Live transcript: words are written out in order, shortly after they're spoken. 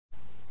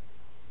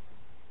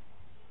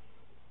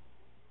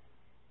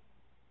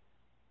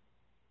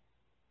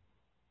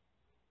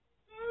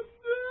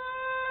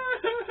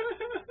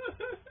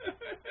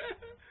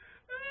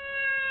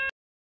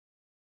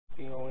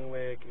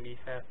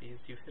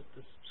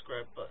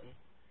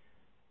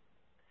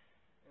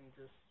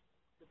just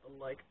hit the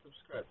like and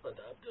subscribe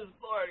button. I'm just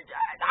bored,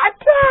 guys. I'm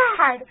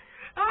bored.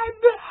 I'm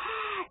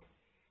bored.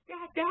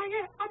 God dang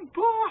it, I'm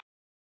bored.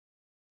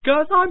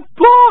 Cause I'm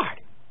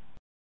bored.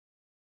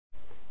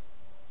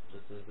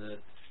 This is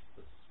it.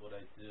 This is what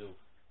I do.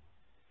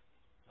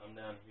 I'm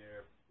down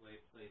here, play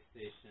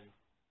PlayStation,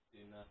 do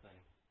nothing.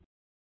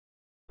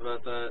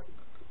 About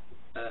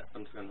that,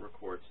 I'm just gonna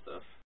record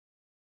stuff.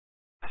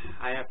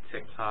 I have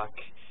TikTok,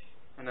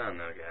 and I don't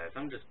know, guys.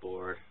 I'm just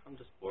bored. I'm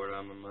just bored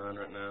on my mind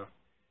right now.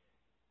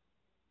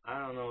 I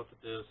don't know what to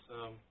do, so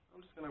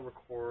I'm just gonna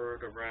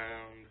record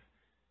around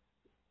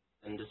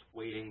and just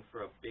waiting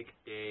for a big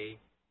day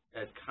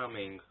that's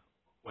coming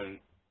when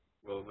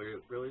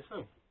really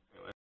soon.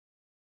 Anyway.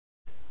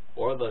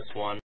 Or this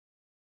one.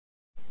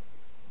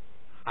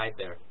 Hi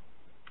there.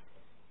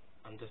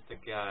 I'm just a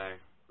guy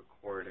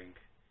recording.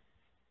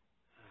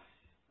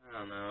 I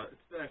don't know.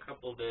 It's been a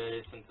couple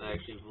days since I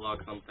actually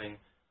vlogged something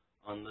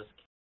on this